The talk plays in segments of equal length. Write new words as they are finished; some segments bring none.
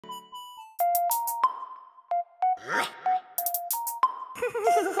Here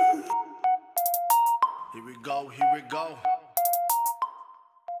we go, here we go.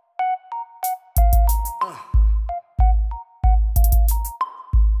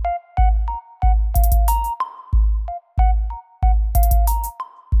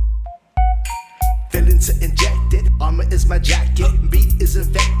 Feeling to inject it, armor is my jacket. Beat is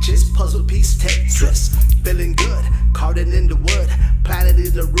infectious, puzzle piece Tetris. Feeling good, carved in the wood.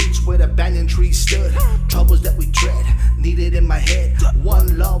 Planted the roots where the banyan tree stood. Troubles that we tread, needed in my head.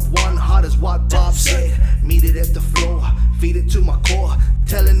 One love, one heart is what Bob said. Meet it at the floor, feed it to my core.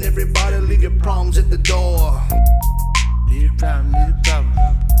 Telling everybody leave your problems at the door. Leave your problem, leave your problem.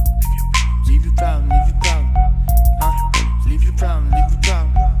 Leave your problem, leave your problem. Leave your problem, leave your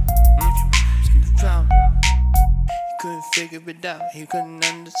problem. He couldn't figure it out, he couldn't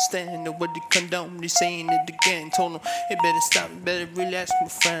understand. Nobody condoned, he saying it again. Told him, hey, better stop, better relax, my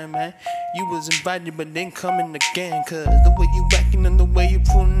friend, man. You was invited, but then coming again. Cause the way you acting and the way you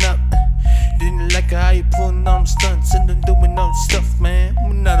pulling up, didn't like how you pulling on stunts and then doing all the stuff, man.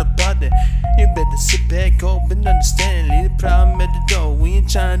 We're not about that. You better sit back, open, understand. Leave the problem at the door. We ain't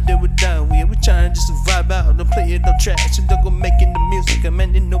trying to deal with that. We trying just to vibe out. Don't play it, no trash, and don't go making the music.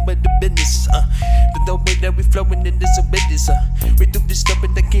 Man, they know about the business. The way that we flowing in this business. We do this stuff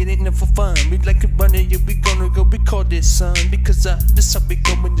and they get it for fun. We like it running, yeah, we gonna go record this, son. Because this how we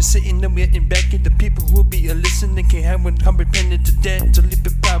go when you're sitting and we're in back. And the people who be listening can't have one comprehended to that. So leave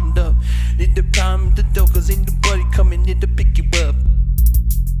the problem up. Leave the problem at the door, cause ain't nobody coming here to pick you up.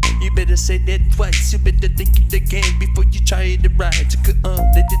 You better say that twice, you better think it again before you try it right.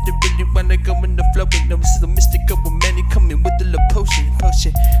 They didn't really wanna go in the flow, but no, this is a mystic of a man, he coming with the little potion.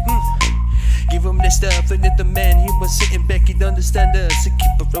 Give him that stuff, and if the man, he was sitting back, he'd understand us. So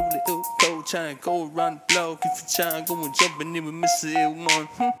keep it rolling, go, trying to go around the block. If you trying to go and jumping in with Mr.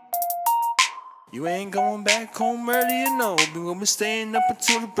 Ehumon. You ain't going back home early, you know. We gonna be staying up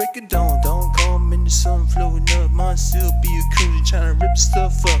until the break of dawn. Don't come in the sun floating up. Mine still be a cruiser trying to rip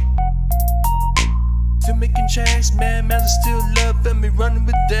stuff up. Still making tracks, man I still love. And me running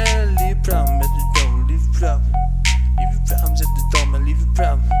with that. Leave a problem at the door, leave a problem. Leave your problems at the door, man, leave a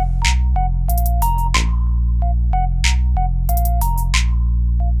problem.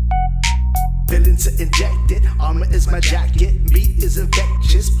 Feeling to inject it, armor is my jacket. Beat is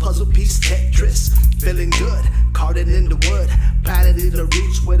infectious, puzzle piece Tetris. Feeling good, carved in the wood. Planted the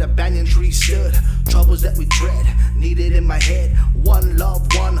roots where the banyan tree stood. Troubles that we tread, needed in my head. One love,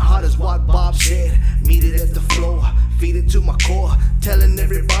 one heart is what Bob said. Meet it at the floor, feed it to my core. Telling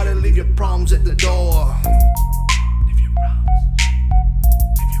everybody leave your problems at the door. Leave your problems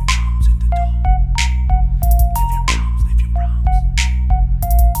at the door.